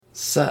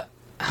So,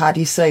 how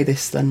do you say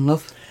this then,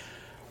 love?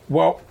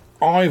 Well,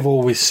 I've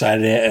always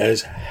said it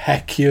as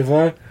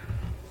Heucuva.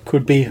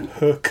 Could be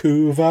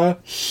Heucuva.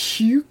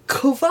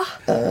 Heucuva?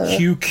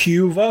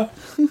 Heucuva.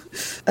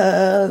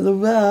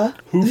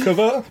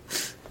 Heucuva.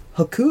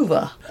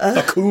 Heucuva.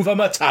 Heucuva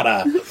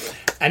Matata.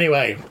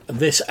 Anyway,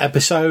 this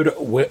episode,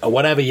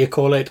 whatever you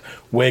call it,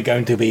 we're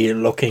going to be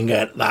looking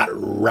at that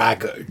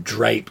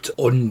rag-draped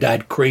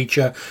undead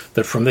creature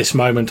that from this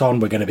moment on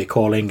we're going to be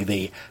calling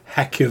the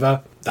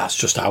Heucuva. That's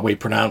just how we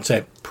pronounce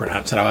it.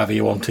 Pronounce it however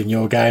you want in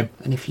your game.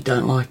 And if you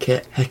don't like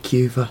it,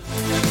 Heucuva.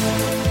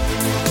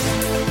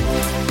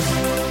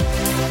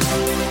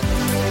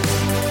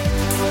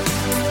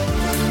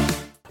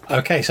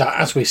 Okay, so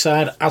as we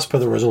said, as per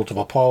the result of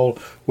a poll,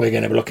 we're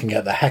going to be looking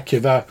at the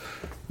Heucuva,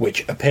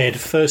 which appeared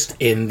first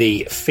in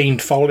the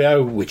Fiend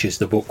Folio, which is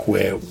the book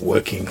we're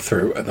working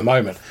through at the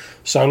moment.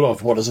 So,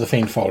 love, what does the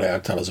Fiend Folio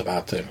tell us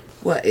about him?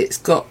 Well, it's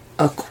got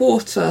a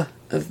quarter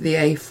of the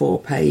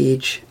A4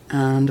 page,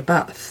 and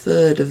about a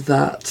third of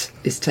that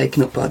is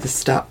taken up by the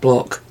stat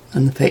block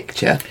and the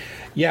picture.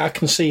 Yeah, I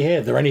can see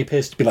here there only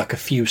appears to be like a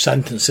few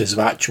sentences of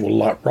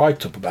actual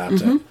write-up about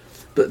it.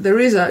 But there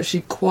is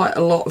actually quite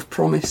a lot of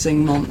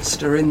promising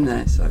monster in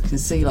there, so I can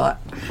see like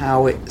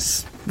how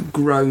it's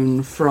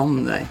grown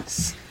from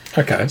this.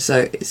 Okay.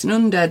 So it's an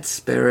undead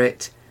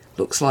spirit,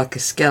 looks like a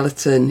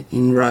skeleton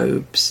in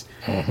robes.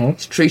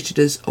 It's treated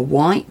as a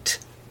white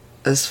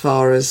as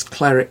far as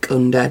cleric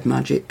undead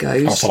magic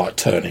goes. Also like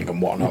turning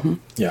and whatnot.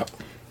 Yeah.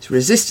 It's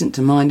resistant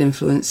to mind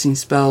influencing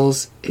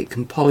spells. It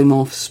can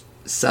polymorph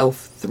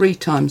itself 3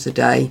 times a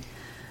day,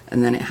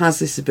 and then it has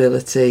this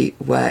ability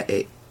where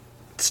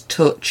its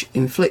touch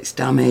inflicts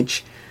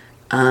damage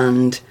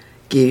and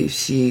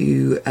gives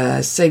you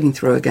a saving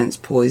throw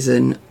against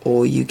poison,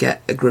 or you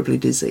get a gribbly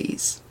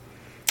disease.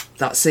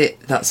 That's it.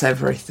 That's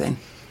everything.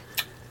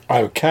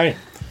 Okay.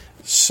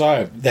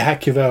 So, the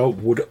Heucuva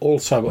would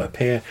also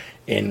appear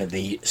in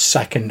the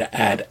second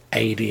ed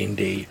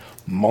AD&D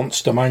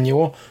monster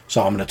manual.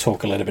 So I'm going to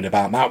talk a little bit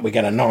about that. We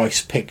get a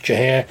nice picture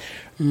here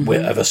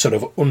of a sort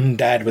of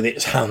undead with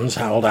its hands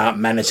held out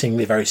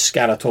menacingly, very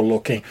skeletal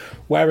looking,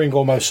 wearing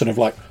almost sort of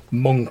like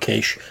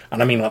monkish,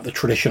 and I mean like the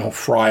traditional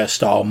friar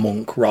style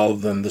monk rather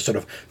than the sort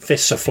of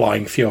fists of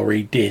flying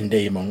fury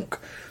D&D monk.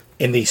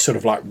 In these sort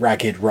of like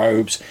ragged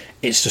robes,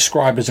 it's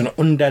described as an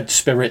undead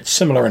spirit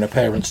similar in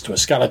appearance to a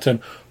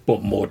skeleton,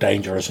 but more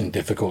dangerous and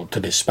difficult to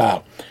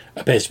dispel.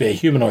 Appears to be a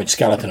humanoid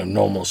skeleton of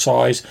normal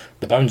size.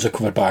 The bones are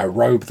covered by a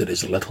robe that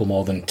is little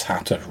more than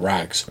tattered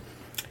rags.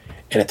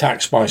 It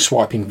attacks by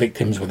swiping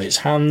victims with its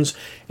hands.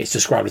 It's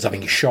described as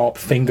having sharp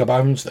finger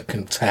bones that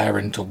can tear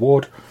into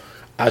wood.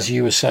 As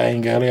you were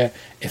saying earlier,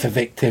 if a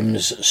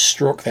victim's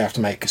struck, they have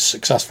to make a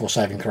successful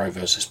saving throw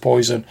versus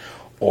poison,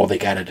 or they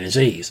get a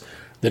disease.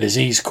 The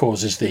disease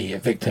causes the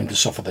victim to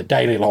suffer the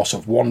daily loss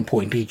of 1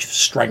 point each of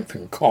strength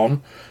and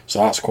con, so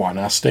that's quite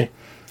nasty.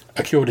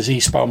 A cure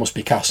disease spell must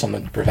be cast on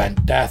them to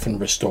prevent death and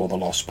restore the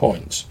lost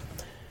points.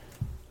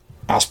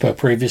 As per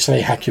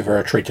previously, Heucuva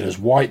are treated as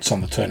whites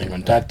on the Turning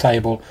Undead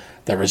table.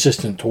 They're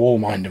resistant to all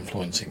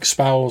mind-influencing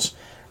spells.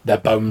 Their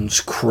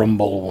bones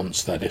crumble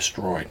once they're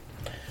destroyed.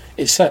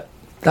 It's set.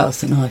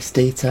 That's a nice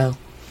detail.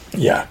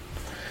 Yeah.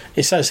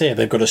 It says here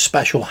they've got a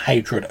special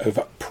hatred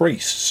over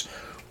priests.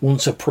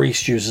 Once a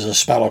priest uses a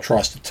spell or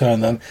tries to turn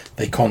them,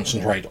 they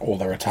concentrate all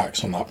their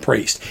attacks on that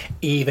priest,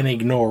 even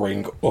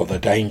ignoring other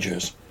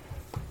dangers.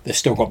 They've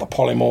still got the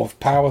polymorph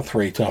power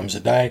 3 times a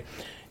day.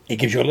 It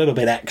gives you a little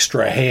bit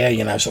extra here,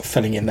 sort of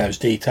filling in those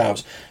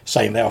details,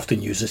 saying they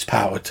often use this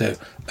power to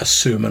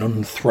assume an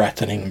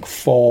unthreatening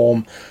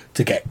form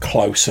to get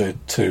closer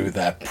to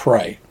their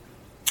prey.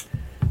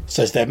 It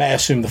says they may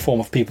assume the form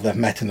of people they've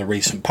met in the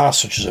recent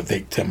past, such as a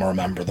victim or a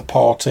member of the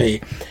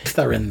party. If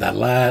they're in their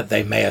lair,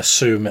 they may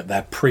assume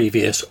their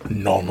previous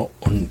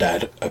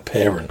non-undead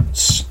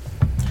appearance.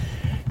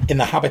 In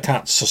the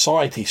Habitat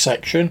Society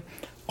section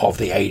of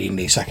the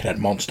AD&D Second Ed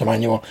Monster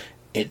Manual,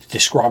 it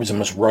describes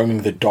them as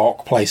roaming the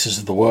dark places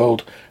of the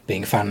world,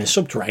 being found in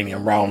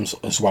subterranean realms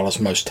as well as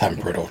most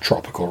temperate or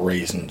tropical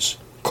regions.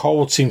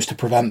 Cold seems to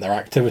prevent their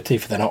activity,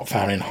 for they're not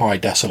found in high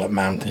desolate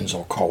mountains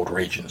or cold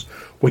regions,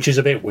 which is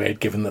a bit weird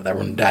given that they're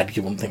undead.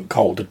 You wouldn't think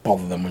cold would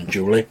bother them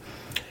unduly.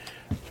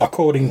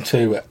 According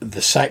to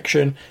the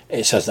section,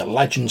 it says that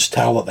legends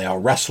tell that they are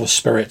restless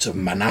spirits of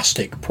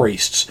monastic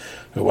priests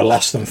who were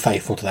less than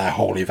faithful to their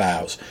holy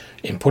vows.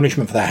 In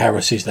punishment for their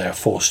heresies, they are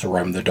forced to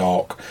roam the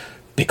dark,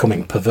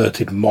 becoming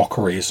perverted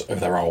mockeries of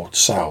their old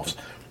selves.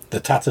 The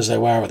tatters they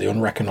wear are the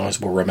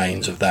unrecognisable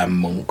remains of their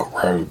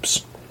monk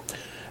robes.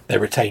 They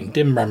retain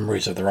dim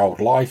memories of their old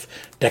life,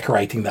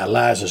 decorating their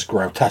lairs as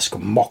grotesque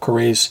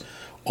mockeries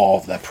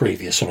of their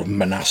previous sort of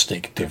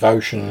monastic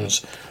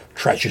devotions.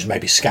 Treasures may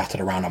be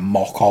scattered around a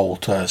mock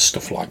altar,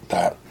 stuff like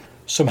that.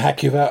 Some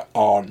Heucuva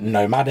are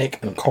nomadic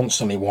and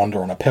constantly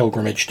wander on a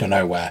pilgrimage to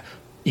nowhere,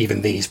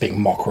 even these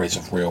being mockeries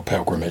of real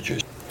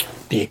pilgrimages.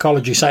 The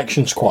ecology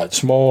section's quite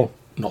small,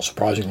 Not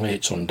surprisingly,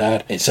 it's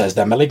undead. It says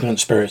they're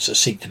malignant spirits that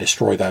seek to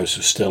destroy those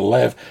who still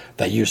live.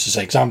 They're used as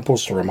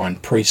examples to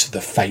remind priests of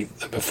the fate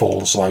that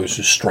befalls those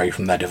who stray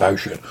from their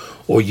devotion,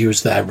 or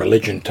use their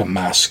religion to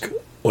mask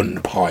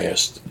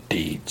unpious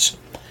deeds.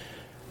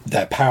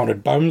 Their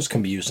powdered bones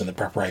can be used in the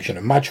preparation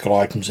of magical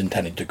items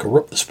intended to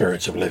corrupt the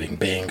spirits of living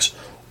beings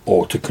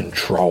or to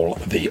control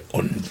the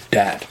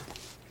undead.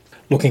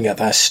 Looking at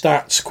their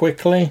stats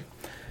quickly,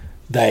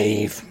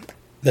 they've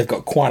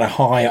got quite a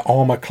high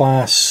armour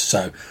class,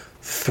 so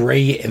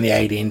 3 in the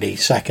AD&D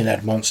second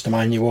ed monster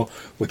manual,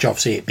 which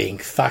obviously it being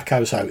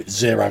Thaco, so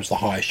 0's the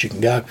highest you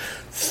can go.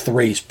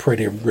 3's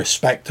pretty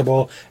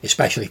respectable,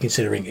 especially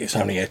considering it's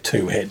only a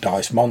 2-hit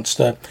dice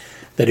monster.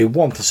 They do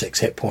 1 to 6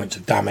 hit points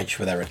of damage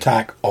for their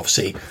attack.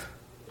 Obviously,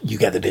 you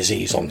get the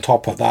disease on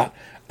top of that,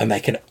 and they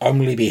can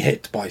only be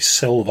hit by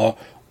silver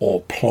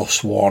or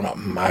 +1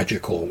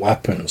 magical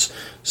weapons.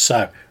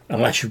 So,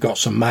 unless you've got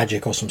some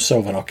magic or some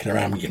silver knocking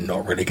around, you're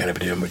not really going to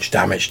be doing much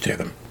damage to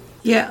them.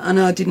 Yeah, I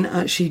know I didn't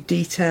actually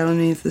detail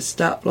any of the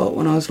stat block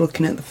when I was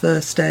looking at the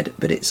first ed,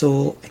 but it's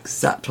all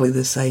exactly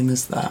the same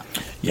as that.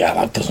 Yeah,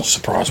 that doesn't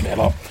surprise me a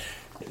lot.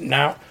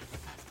 Now,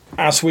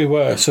 as we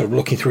were sort of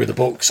looking through the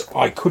books,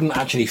 I couldn't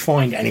actually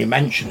find any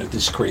mention of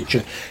this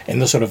creature in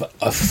the sort of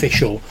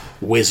official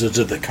Wizards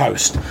of the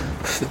Coast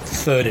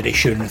 3rd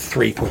edition,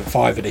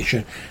 3.5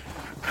 edition.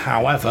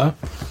 However,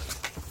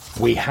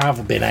 we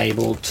have been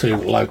able to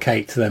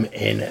locate them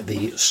in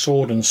the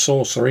Sword and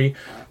Sorcery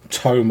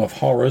Tome of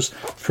Horrors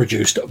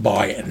produced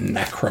by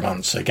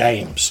Necromancer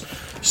Games.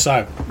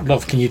 So,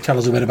 Love, can you tell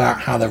us a bit about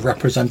how they've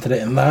represented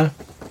it in there?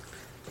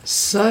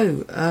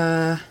 So,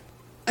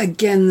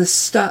 again, the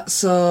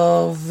stats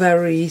are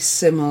very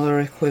similar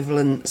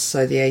equivalents.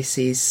 So the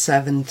AC is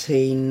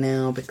 17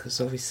 now, because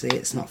obviously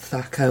it's not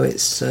Thaco,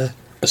 it's...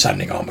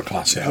 Ascending armour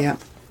class, yeah.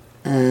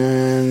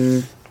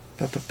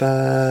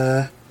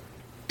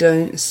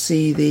 Don't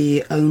see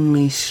the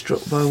only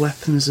struck by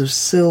weapons of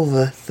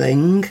silver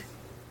thing.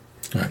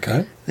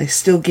 Okay. They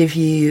still give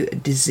you a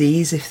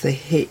disease if they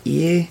hit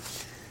you.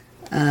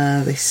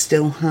 They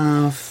still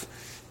have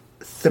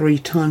 3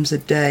 times a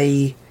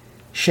day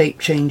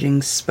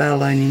shape-changing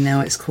spell, only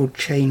now it's called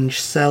Change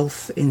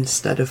Self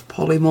instead of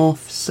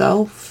Polymorph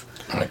Self.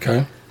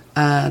 Okay.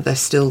 They're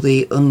still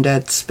the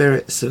undead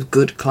spirits of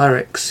good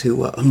clerics who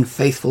were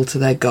unfaithful to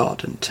their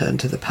god and turned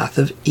to the path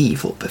of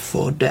evil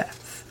before death.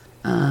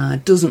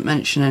 Doesn't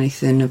mention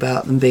anything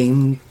about them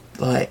being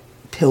like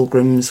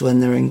pilgrims when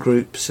they're in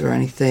groups or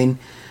anything.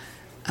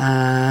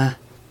 And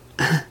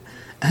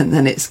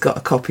then it's got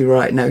a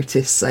copyright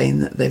notice saying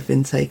that they've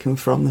been taken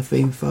from the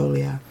theme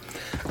folio.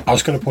 I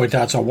was going to point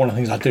out, so one of the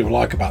things I do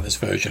like about this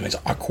version is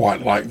I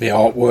quite like the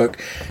artwork.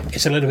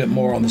 It's a little bit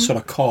more on the sort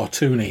of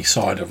cartoony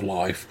side of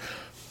life,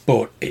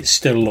 but it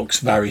still looks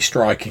very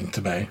striking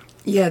to me.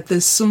 Yeah,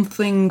 there's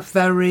something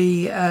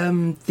very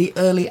the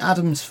early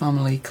Addams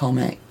Family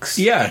comics.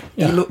 Yeah.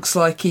 He looks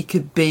like he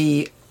could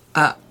be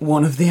at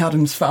one of the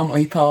Addams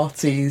Family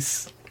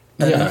parties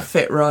and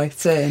fit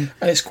right in.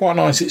 And it's quite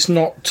nice. It's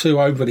not too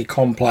overly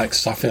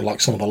complex, I feel like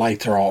some of the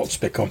later arts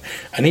become.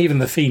 And even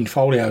the Fiend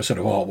Folio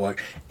sort of artwork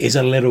is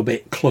a little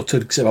bit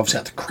cluttered because they've obviously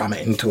had to cram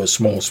it into a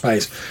small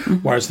space. Mm-hmm.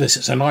 Whereas this,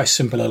 it's a nice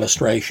simple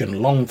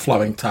illustration, long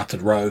flowing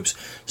tattered robes,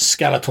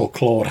 skeletal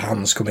clawed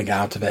hands coming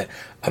out of it,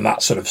 and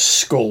that sort of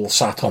skull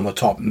sat on the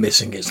top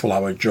missing its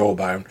lower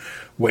jawbone,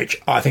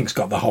 which I think's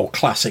got the whole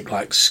classic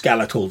like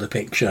skeletal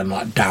depiction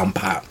like down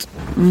pat.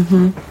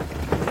 Mm-hmm.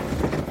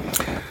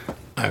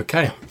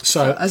 Okay,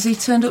 so has he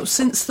turned up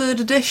since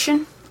 3rd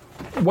edition?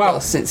 Well,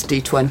 since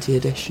D20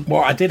 edition.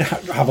 Well, I did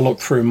have a look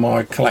through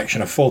my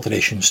collection of 4th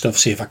edition stuff,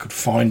 see if I could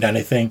find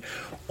anything.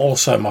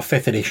 Also, my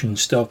 5th edition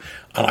stuff,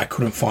 and I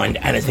couldn't find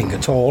anything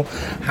at all.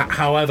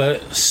 However,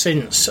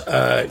 since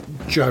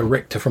Joe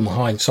Richter from the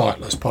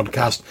Hindsightless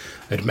podcast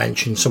had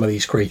mentioned some of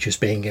these creatures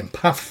being in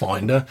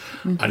Pathfinder,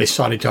 I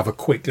decided to have a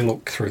quick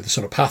look through the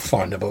sort of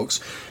Pathfinder books,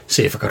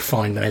 see if I could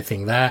find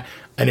anything there.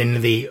 And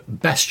in the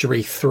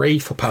Bestiary 3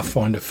 for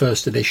Pathfinder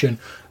 1st edition,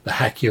 the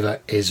Heucuva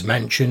is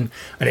mentioned.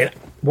 And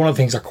one of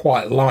the things I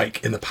quite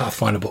like in the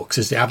Pathfinder books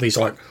is they have these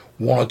like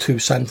 1 or 2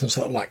 sentences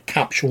that are like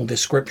capsule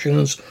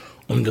descriptions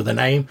under the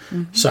name.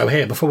 Mm-hmm. So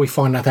here, before we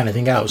find out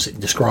anything else, it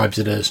describes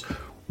it as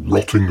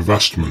rotting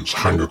vestments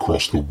hang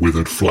across the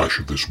withered flesh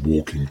of this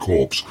walking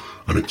corpse,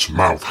 and its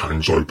mouth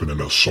hangs open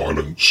in a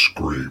silent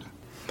scream.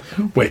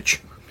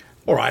 Which,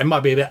 alright, it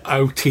might be a bit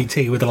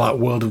OTT with a like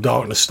World of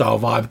Darkness style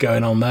vibe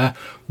going on there,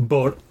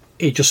 but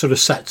it just sort of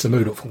sets the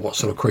mood up for what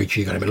sort of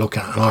creature you're going to be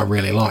looking at, and I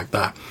really like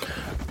that.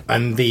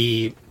 And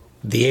the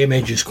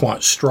image is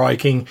quite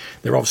striking.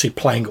 They're obviously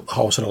playing up the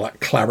whole sort of like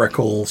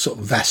clerical sort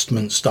of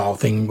vestment style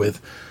thing with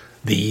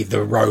the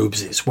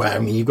robes it's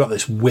wearing. You've got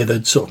this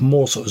withered sort of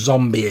more sort of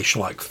zombie-ish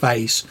like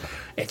face.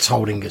 It's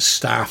holding a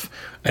staff,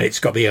 and it's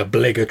got the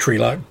obligatory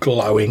like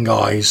glowing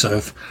eyes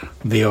of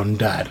the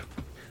undead.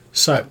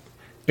 So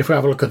if we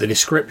have a look at the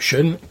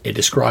description, it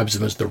describes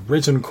them as the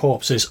risen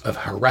corpses of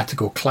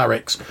heretical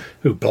clerics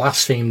who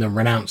blasphemed and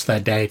renounced their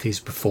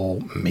deities before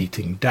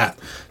meeting death.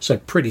 So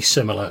pretty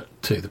similar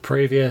to the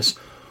previous.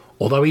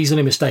 Although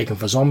easily mistaken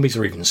for zombies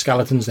or even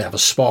skeletons, they have a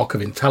spark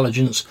of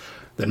intelligence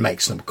that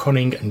makes them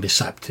cunning and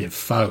deceptive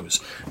foes.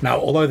 Now,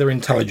 although their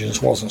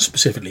intelligence wasn't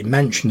specifically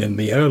mentioned in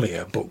the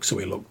earlier books that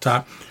we looked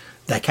at,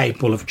 they're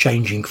capable of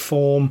changing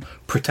form,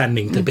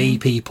 pretending to be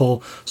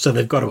people, so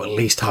they've got to at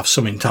least have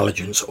some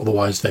intelligence,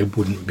 otherwise they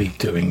wouldn't be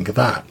doing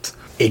that.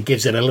 It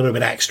gives it a little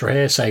bit extra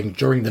here, saying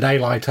during the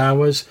daylight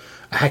hours,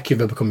 a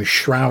Heucuva becomes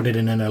shrouded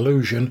in an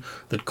illusion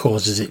that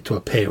causes it to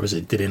appear as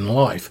it did in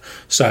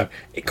life. So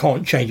it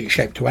can't change its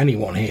shape to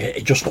anyone here,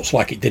 it just looks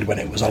like it did when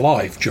it was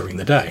alive during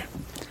the day.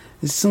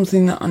 There's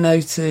something that I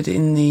noted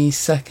in the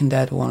second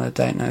ed one, I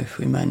don't know if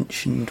we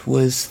mentioned,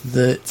 was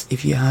that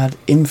if you had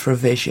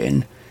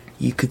infravision,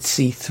 you could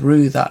see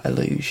through that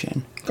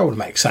illusion. That would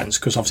make sense,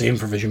 because obviously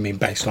infravision being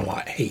based on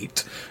like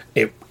heat,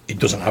 it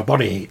doesn't have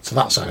body heat, so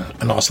that's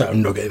a nice little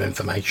nugget of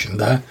information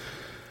there.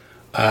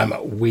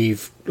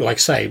 We've, like I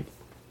say,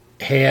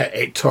 here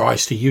it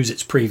tries to use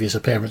its previous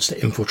appearance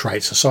to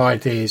infiltrate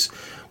societies.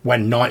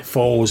 When night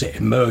falls, it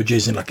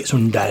emerges in like its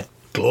undead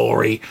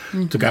glory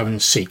to go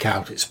and seek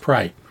out its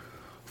prey.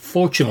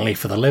 Fortunately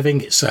for the living,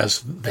 it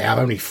says they have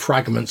only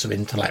fragments of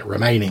intellect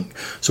remaining,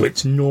 so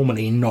it's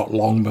normally not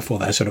long before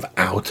they're sort of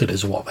outed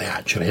as what they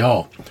actually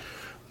are.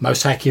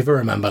 Most Heucuva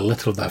remember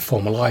little of their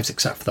former lives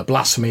except for the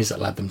blasphemies that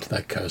led them to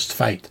their cursed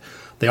fate.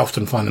 They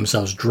often find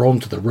themselves drawn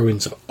to the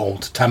ruins of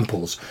old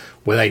temples,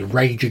 where they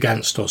rage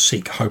against or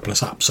seek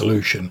hopeless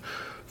absolution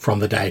from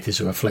the deities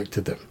who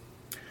afflicted them.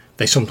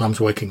 They sometimes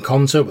work in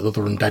concert with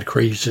other undead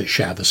creatures that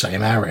share the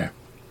same area.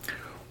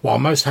 While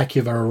most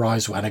Heucuva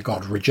arise when a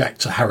god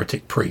rejects a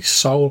heretic priest's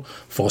soul,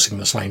 forcing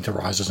the slain to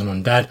rise as an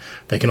undead,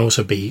 they can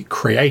also be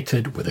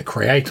created with a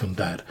create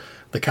undead.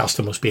 The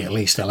caster must be at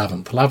least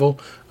 11th level,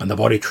 and the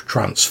body to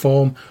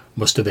transform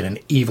must have been an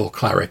evil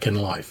cleric in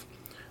life.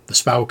 The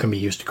spell can be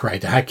used to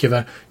create a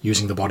Heucuva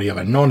using the body of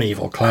a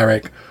non-evil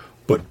cleric,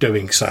 but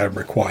doing so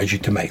requires you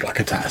to make like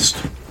a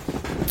test.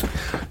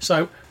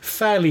 So,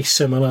 fairly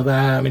similar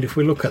there. I mean, if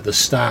we look at the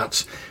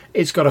stats,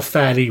 it's got a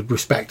fairly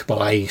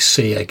respectable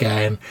AC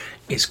again.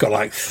 It's got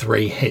like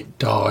 3 hit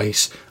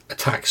dice,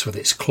 attacks with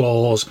its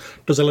claws,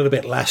 does a little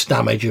bit less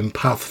damage in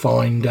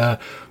Pathfinder,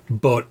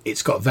 but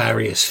it's got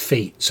various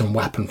feats and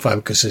weapon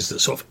focuses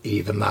that sort of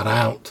even that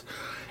out.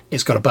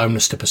 It's got a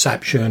bonus to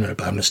perception and a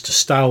bonus to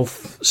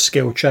stealth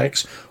skill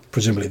checks,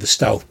 presumably the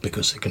stealth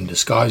because it can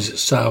disguise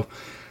itself.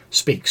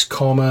 Speaks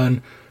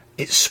common.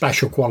 Its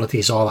special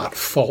qualities are that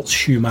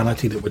false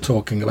humanity that we're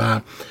talking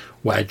about,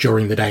 where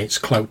during the day it's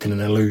cloaked in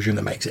an illusion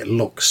that makes it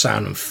look,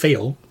 sound and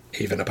feel,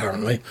 even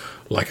apparently,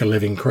 like a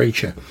living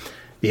creature.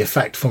 The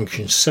effect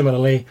functions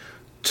similarly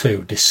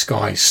to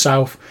disguise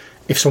self.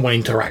 If someone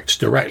interacts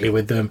directly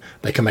with them,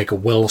 they can make a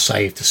will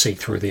save to see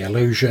through the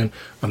illusion,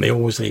 and they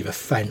always leave a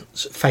faint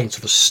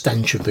sort of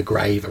stench of the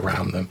grave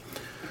around them.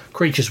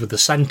 Creatures with the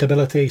scent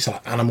abilities,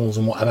 like animals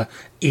and whatever,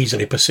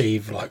 easily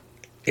perceive like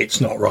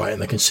it's not right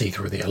and they can see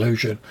through the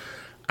illusion.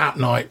 At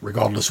night,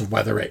 regardless of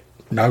whether it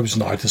knows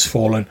night has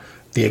fallen,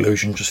 the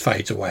illusion just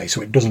fades away,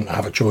 so it doesn't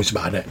have a choice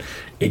about it.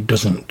 It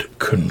doesn't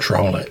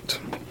control it.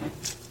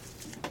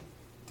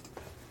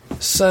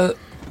 So,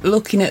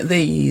 looking at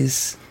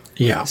these,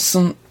 Yeah.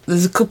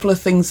 there's a couple of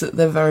things that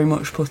they're very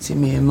much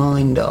putting me in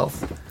mind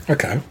of.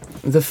 Okay.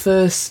 The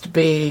first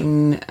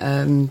being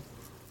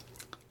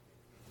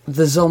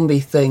the zombie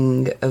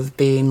thing of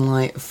being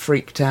like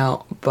freaked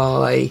out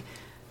by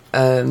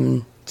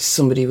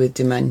somebody with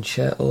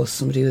dementia or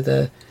somebody with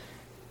a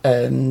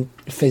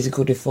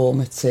physical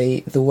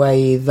deformity, the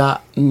way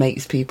that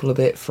makes people a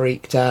bit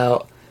freaked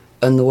out,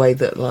 and the way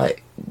that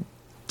like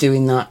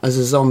doing that as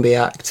a zombie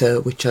actor,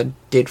 which I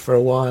did for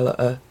a while at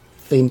a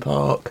theme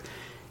park,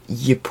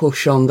 you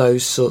push on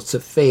those sorts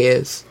of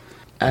fears,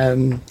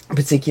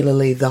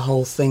 particularly the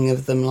whole thing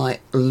of them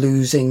like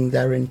losing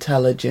their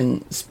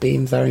intelligence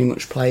being very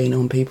much playing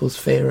on people's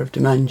fear of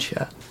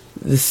dementia.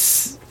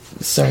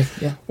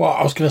 Well,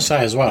 I was going to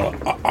say as well,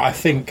 I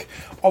think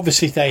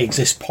obviously they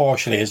exist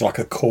partially as like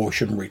a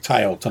cautionary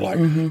tale to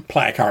like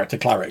player character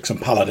clerics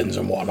and paladins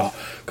and whatnot,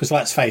 because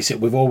let's face it,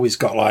 we've always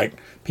got like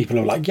people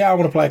who are like, yeah, I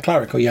want to play a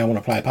cleric, or yeah, I want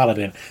to play a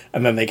paladin,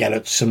 and then they get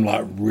up to some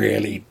like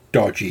really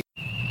dodgy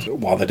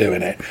while they're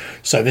doing it.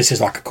 So this is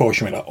like a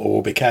cautionary, like,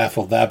 oh, be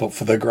careful there, but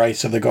for the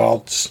grace of the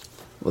gods.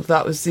 Well,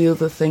 that was the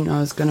other thing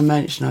I was going to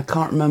mention. I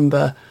can't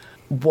remember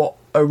what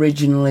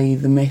originally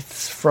the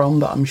myth's from,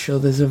 but I'm sure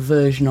there's a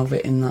version of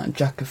it in that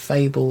Jack of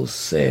Fables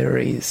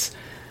series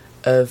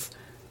of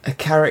a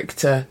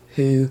character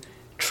who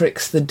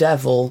tricks the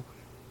devil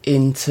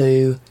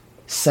into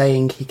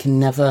saying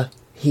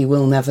he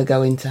will never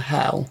go into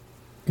hell.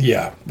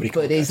 Yeah.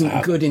 But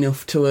isn't good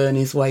enough to earn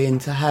his way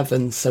into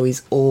heaven, so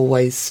he's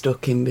always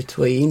stuck in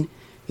between.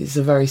 It's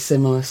a very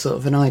similar sort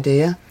of an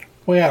idea.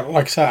 Well, yeah,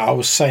 like I said, I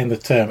was saying the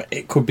term,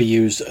 it could be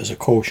used as a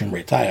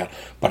cautionary tale,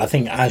 but I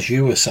think, as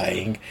you were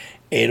saying,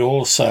 it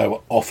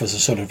also offers a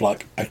sort of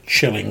like a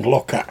chilling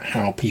look at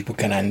how people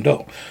can end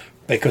up.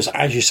 Because,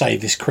 as you say,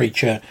 this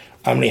creature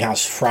only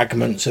has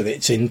fragments of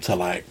its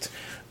intellect,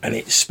 and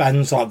it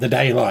spends like the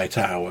daylight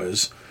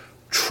hours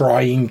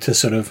trying to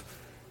sort of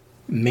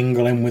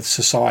mingle in with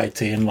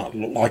society and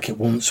like it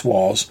once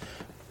was,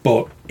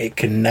 but it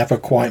can never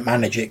quite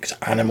manage it because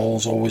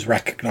animals always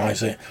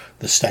recognise it.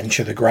 The stench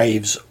of the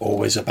grave's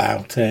always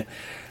about it.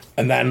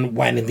 And then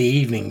when in the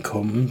evening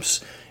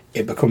comes,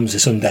 it becomes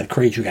this undead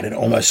creature again. It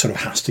almost sort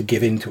of has to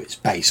give in to its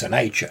baser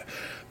nature.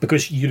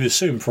 Because you'd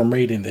assume from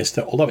reading this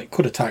that although it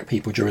could attack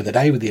people during the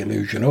day with the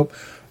illusion up,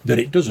 that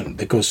it doesn't,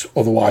 because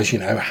otherwise,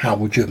 how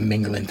would you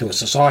mingle into a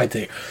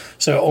society?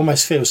 So it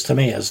almost feels to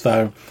me as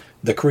though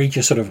the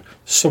creature sort of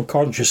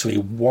subconsciously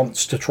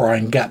wants to try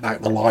and get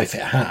back the life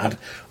it had,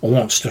 or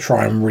wants to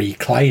try and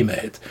reclaim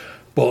it,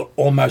 but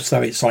almost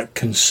though it's like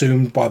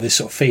consumed by this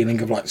sort of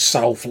feeling of like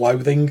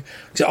self-loathing,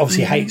 because it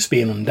obviously hates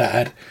being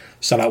undead.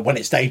 So like when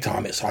it's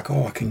daytime, it's like,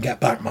 oh, I can get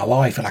back my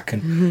life and I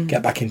can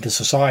get back into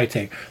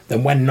society.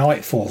 Then when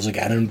night falls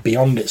again and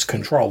beyond its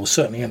control,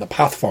 certainly in the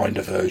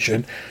Pathfinder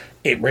version,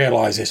 it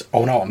realises,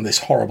 oh no, I'm this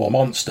horrible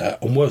monster,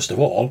 and worst of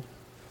all,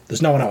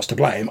 there's no one else to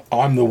blame.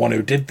 I'm the one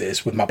who did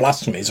this with my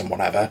blasphemies and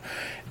whatever.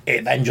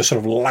 It then just sort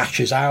of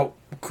lashes out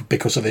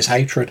because of this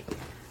hatred.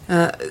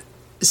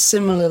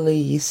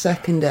 Similarly,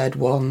 second ed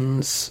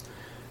ones,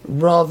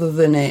 rather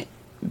than it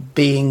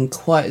being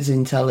quite as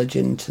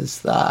intelligent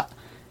as that,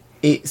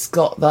 it's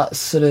got that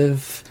sort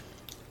of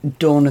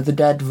Dawn of the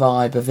Dead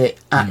vibe of it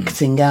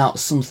acting out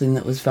something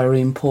that was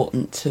very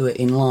important to it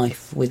in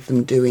life, with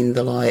them doing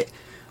the like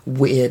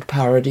weird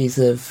parodies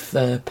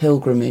of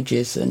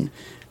pilgrimages and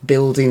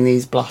building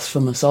these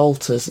blasphemous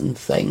altars and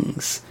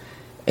things.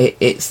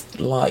 It's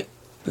like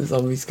the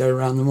zombies go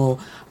around them all.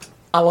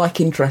 I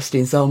like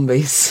interesting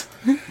zombies.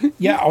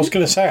 Yeah, I was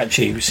going to say,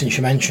 actually, since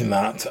you mentioned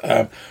that,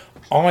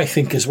 I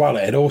think as well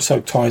it also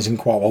ties in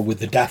quite well with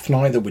the Death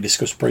Knight that we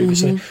discussed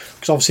previously,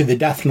 because obviously the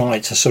Death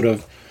Knights are sort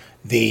of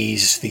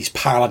these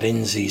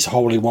paladins, these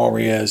holy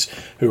warriors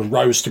who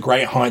rose to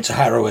great heights of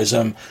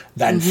heroism,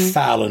 then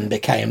fell and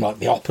became like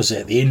the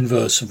opposite, the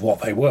inverse of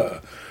what they were.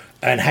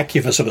 And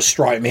Heucuva sort of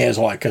strike me as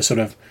like a sort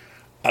of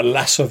a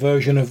lesser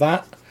version of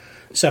that.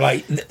 So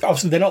like,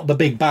 obviously they're not the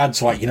big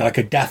bads like, like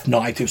a Death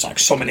Knight who's like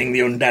summoning the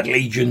undead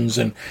legions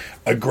and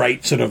a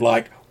great sort of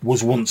like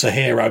was once a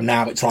hero,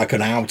 now it's like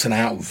an out and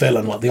out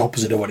villain, like the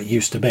opposite of what it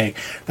used to be.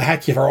 The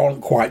Heucuva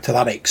aren't quite to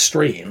that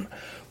extreme,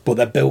 but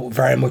they're built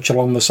very much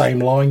along the same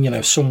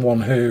line.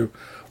 Someone who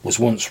was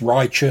once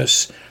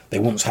righteous, they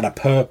once had a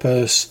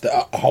purpose,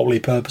 a holy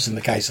purpose in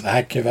the case of the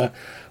Heucuva,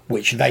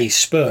 which they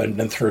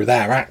spurned, and through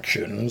their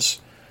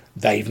actions,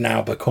 they've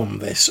now become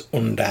this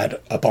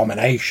undead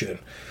abomination.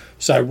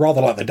 So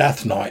rather like the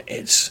Death Knight,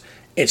 it's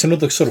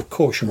another sort of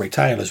cautionary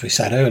tale, as we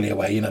said earlier,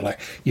 where, like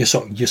your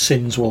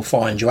sins will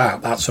find you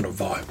out, that sort of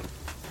vibe.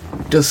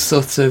 Does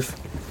sort of,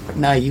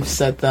 now you've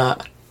said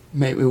that,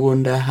 make me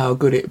wonder how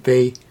good it'd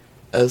be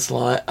as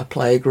like a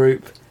player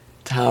group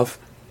to have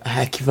a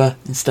Heucuva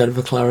instead of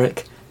a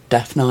cleric,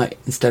 Death Knight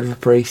instead of a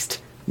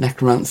priest,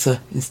 Necromancer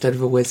instead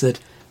of a wizard.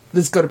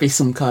 There's got to be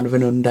some kind of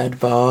an undead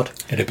bard.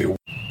 It'd be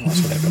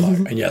that's what it'd be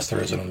like. And yes,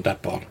 there is an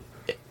undead bard.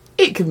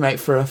 It could make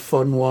for a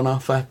fun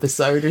one-off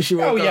episode as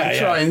you all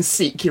try and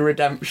seek your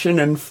redemption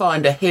and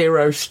find a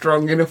hero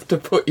strong enough to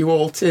put you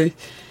all to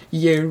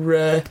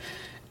your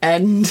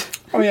end.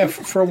 Oh yeah,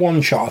 for a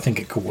one-shot I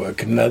think it could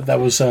work. And there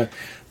was a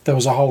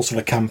whole sort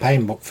of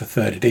campaign book for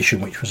 3rd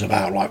edition which was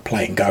about like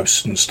playing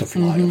ghosts and stuff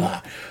like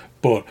that.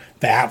 But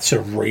they had to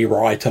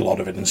rewrite a lot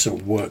of it and sort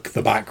of work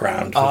the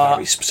background for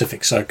very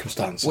specific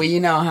circumstances. Well,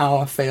 you know how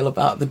I feel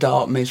about the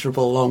dark,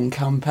 miserable, long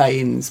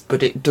campaigns,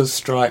 but it does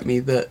strike me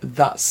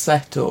that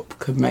setup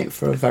could make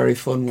for a very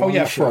fun one-shot. Oh,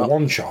 yeah, for a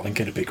one-shot, I think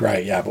it'd be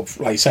great, yeah. But,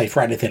 like you say,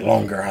 for anything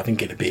longer, I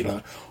think it'd be,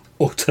 like,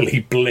 utterly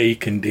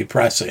bleak and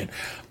depressing.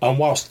 And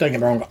whilst, don't get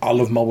me wrong, I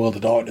love my World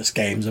of Darkness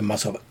games and my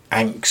sort of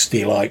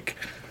angsty, like,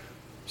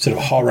 sort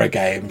of horror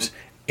games,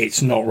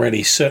 it's not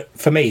really,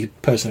 for me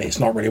personally, it's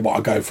not really what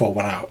I go for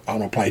when I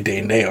want to play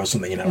D&D or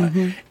something,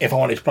 like, if I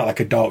wanted to play like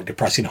a dark,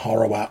 depressing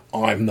horror where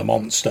I'm the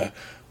monster,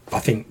 I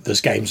think there's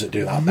games that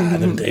do that better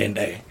than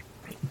D&D.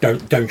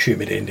 Don't shoot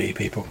me, D&D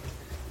people.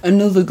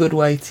 Another good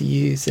way to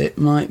use it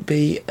might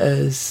be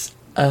as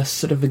a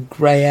sort of a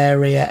grey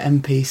area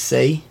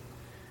NPC.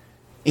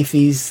 If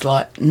he's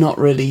like not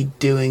really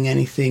doing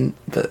anything,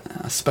 but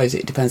I suppose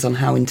it depends on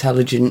how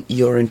intelligent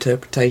your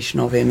interpretation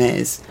of him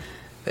is.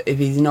 But if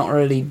he's not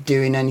really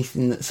doing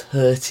anything that's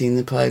hurting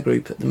the player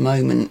group at the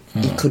moment,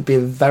 he could be a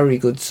very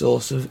good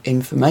source of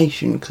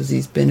information because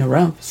he's been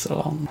around for so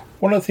long.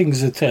 One of the things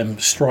that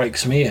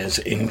strikes me as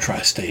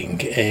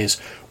interesting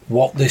is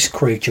what this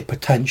creature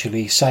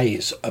potentially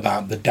says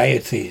about the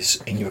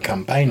deities in your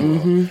campaign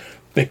world.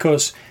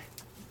 Because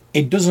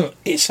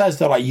it says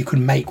that like you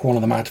can make one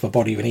of them out of a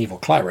body of an evil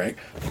cleric,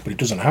 but it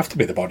doesn't have to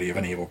be the body of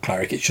an evil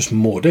cleric, it's just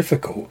more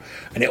difficult.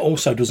 And it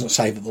also doesn't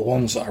say that the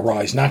ones that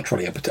arise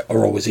naturally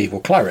are always evil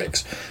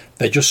clerics.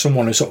 They're just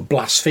someone who sort of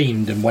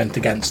blasphemed and went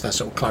against their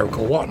sort of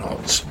clerical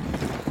whatnots.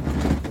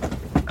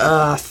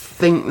 I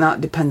think that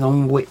depends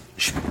on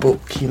which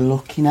book you're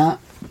looking at,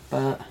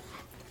 but...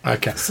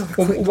 Okay.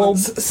 Well,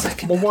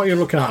 what you're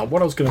looking at,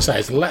 what I was going to say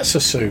is, let's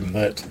assume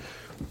that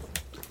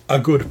a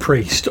good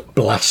priest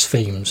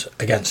blasphemes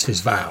against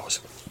his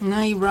vows.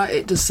 No, you're right.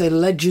 It does say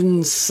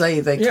legends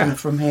say they come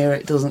from here.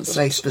 It doesn't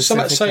say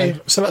specifically.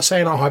 So let's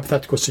say in our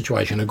hypothetical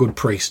situation, a good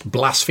priest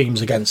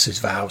blasphemes against his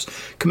vows,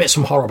 commits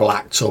some horrible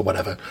acts or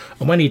whatever,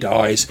 and when he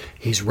dies,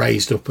 he's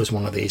raised up as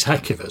one of these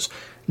Heucuvas.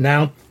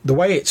 Now, the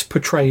way it's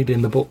portrayed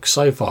in the book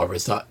so far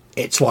is that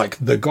it's like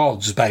the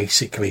gods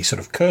basically sort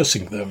of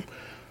cursing them.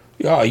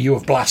 Oh, you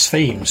have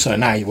blasphemed, so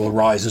now you will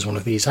rise as one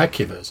of these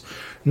Heucuvas.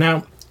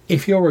 Now,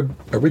 if you're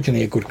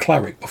originally a good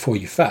cleric before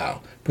you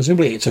fell,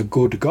 presumably it's a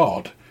good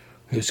god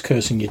who's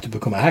cursing you to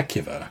become a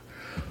Heucuva.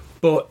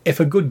 But if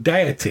a good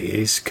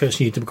deity is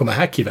cursing you to become a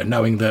Heucuva,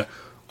 knowing that,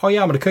 oh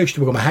yeah, I'm going to curse you to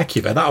become a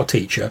Heucuva, that'll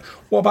teach you,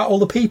 what about all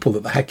the people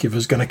that the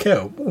Heucuva's going to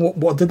kill?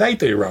 What did they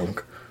do wrong?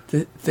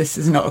 This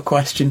is not a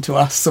question to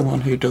ask someone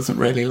who doesn't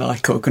really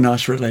like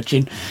organised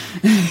religion.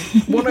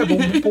 Well, no,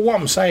 but what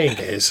I'm saying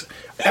is,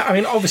 I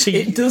mean, obviously...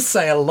 It does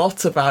say a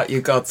lot about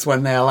your gods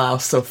when they allow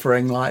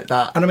suffering like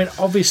that. And I mean,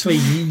 obviously,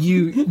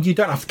 you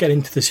don't have to get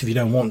into this if you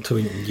don't want to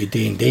in your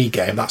D&D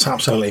game. That's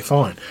absolutely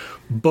fine.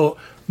 But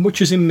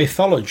much as in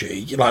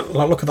mythology, like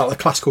look at that, the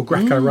classical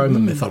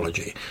Greco-Roman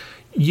mythology,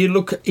 you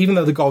look, even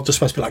though the gods are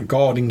supposed to be like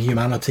guarding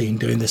humanity and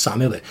doing this, that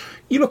and the other,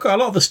 you look at a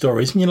lot of the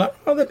stories and you're like,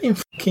 oh, they're being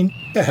fucking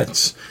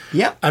heads.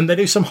 Yep. And they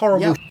do some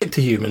horrible shit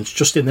to humans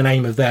just in the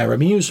name of their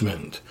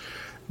amusement.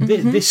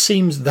 This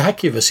seems, the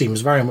Heucuva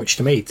seems very much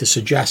to me to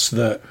suggest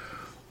that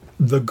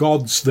the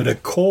gods that are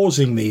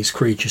causing these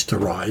creatures to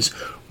rise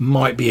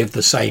might be of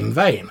the same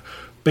vein.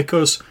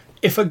 Because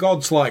if a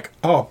god's like,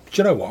 oh,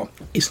 do you know what?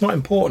 It's not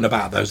important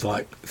about those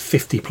like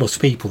 50 plus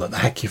people that the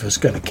Heucuva's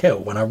going to kill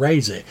when I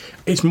raise it.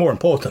 It's more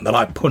important that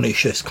I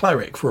punish this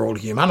cleric for all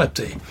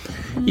humanity.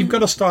 You've got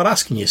to start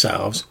asking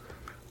yourselves,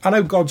 I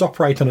know gods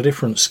operate on a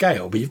different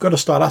scale, but you've got to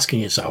start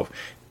asking yourself,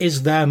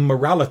 is their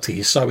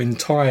morality so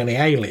entirely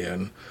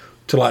alien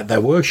to like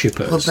their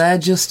worshippers? Well, their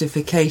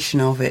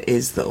justification of it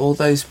is that all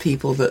those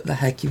people that the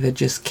Heucuva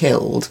just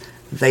killed,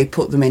 they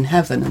put them in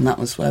heaven, and that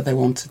was where they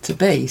wanted to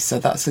be. So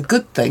that's a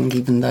good thing,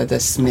 even though they're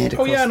smeared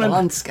across the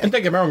landscape. And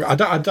don't get me wrong, I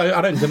don't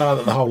deny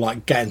that the whole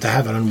like getting to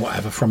heaven and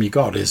whatever from your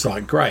god is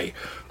like great,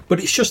 but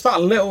it's just that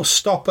little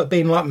stop at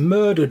being like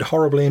murdered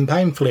horribly and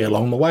painfully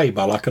along the way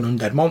by like an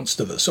undead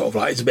monster that sort of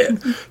like is a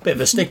bit of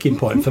a sticking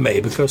point for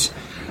me, because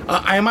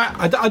I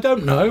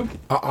don't know.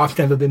 I've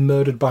never been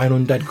murdered by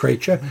an undead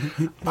creature.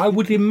 I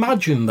would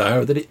imagine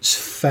though that it's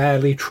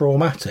fairly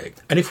traumatic.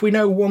 And if we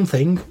know one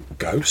thing,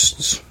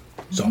 ghosts,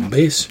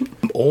 zombies,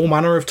 all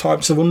manner of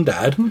types of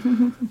undead,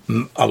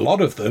 a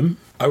lot of them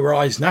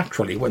arise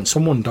naturally when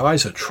someone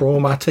dies a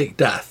traumatic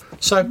death.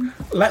 So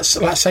let's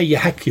say your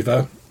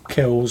Heucuva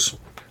kills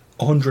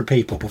 100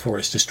 people before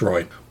it's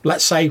destroyed.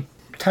 Let's say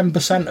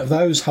 10% of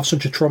those have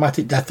such a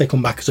traumatic death they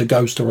come back as a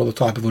ghost or other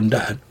type of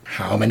undead.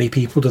 How many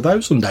people do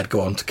those undead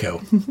go on to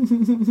kill?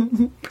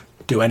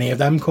 Do any of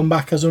them come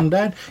back as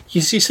undead?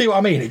 You see what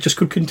I mean? It just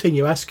could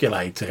continue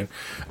escalating.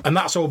 And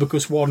that's all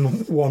because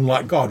one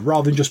like God,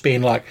 rather than just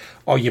being like,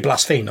 oh, you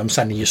blasphemed, I'm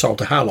sending your soul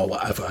to hell or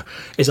whatever,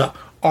 is that,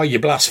 oh, you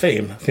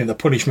blasphemed, I think the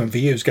punishment for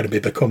you is going to be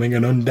becoming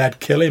an undead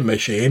killing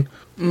machine.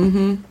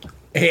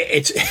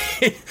 It's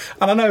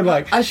and I know,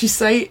 like, as you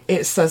say,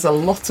 it says a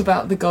lot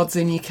about the gods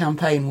in your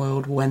campaign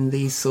world when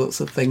these sorts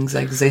of things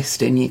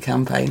exist in your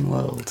campaign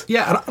world.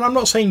 Yeah, and I'm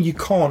not saying you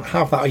can't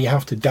have that or you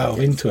have to delve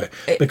into it,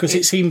 because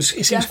it seems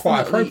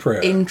quite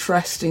appropriate.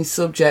 Interesting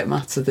subject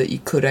matter that you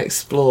could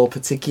explore,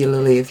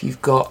 particularly if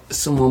you've got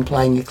someone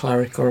playing a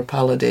cleric or a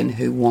paladin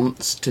who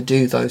wants to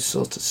do those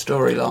sort of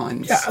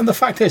storylines. Yeah, and the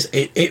fact is,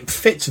 it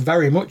fits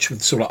very much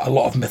with sort of a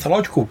lot of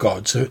mythological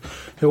gods who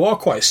are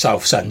quite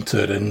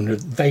self-centered, and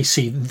they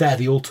see they're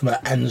the ultimate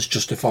ends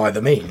justify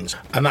the means,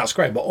 and that's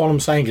great. But all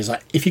I'm saying is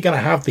that if you're going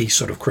to have these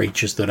sort of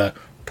creatures that are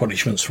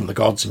punishments from the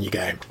gods in your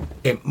game,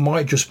 it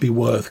might just be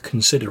worth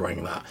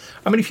considering that.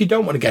 I mean, if you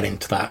don't want to get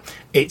into that,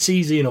 it's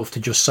easy enough to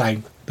just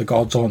say the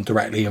gods aren't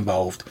directly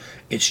involved.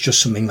 It's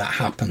just something that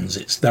happens.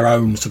 It's their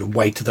own sort of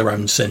weight of their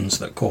own sins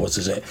that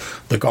causes it.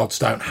 The gods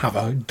don't have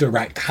a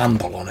direct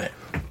handle on it.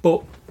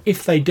 But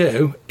if they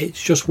do,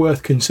 it's just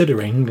worth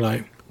considering,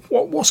 like,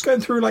 what's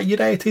going through like your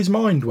deity's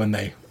mind when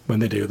they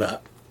do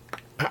that?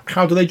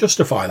 How do they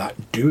justify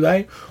that? Do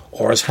they?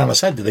 Or as Hannah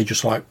said, do they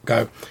just like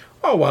go,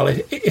 oh, well,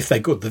 if they're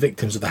good, the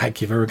victims of the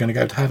Heucuva are going to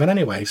go to heaven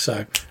anyway,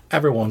 so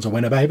everyone's a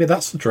winner, baby.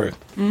 That's the truth.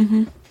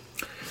 And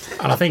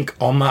I think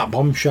on that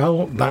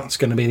bombshell, that's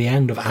going to be the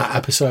end of our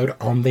episode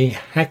on the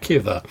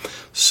Heucuva.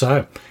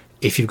 So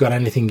if you've got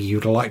anything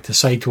you'd like to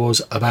say to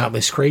us about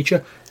this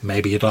creature,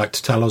 maybe you'd like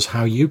to tell us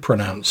how you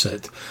pronounce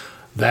it,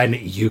 then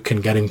you can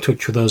get in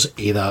touch with us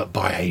either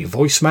by a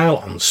voicemail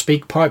on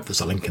SpeakPipe,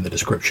 there's a link in the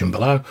description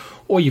below,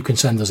 or you can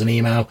send us an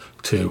email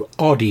to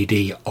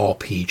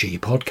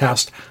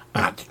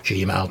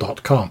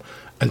rddrpgpodcast@gmail.com.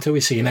 Until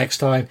we see you next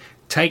time,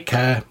 take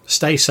care,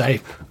 stay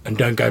safe, and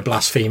don't go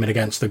blaspheming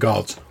against the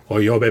gods,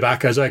 or you'll be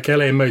back as a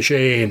killing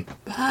machine.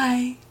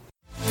 Bye.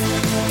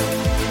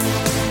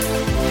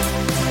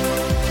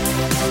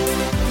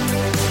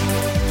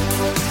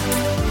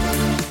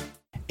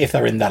 If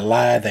they're in their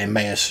lair, they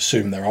may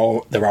assume they're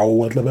all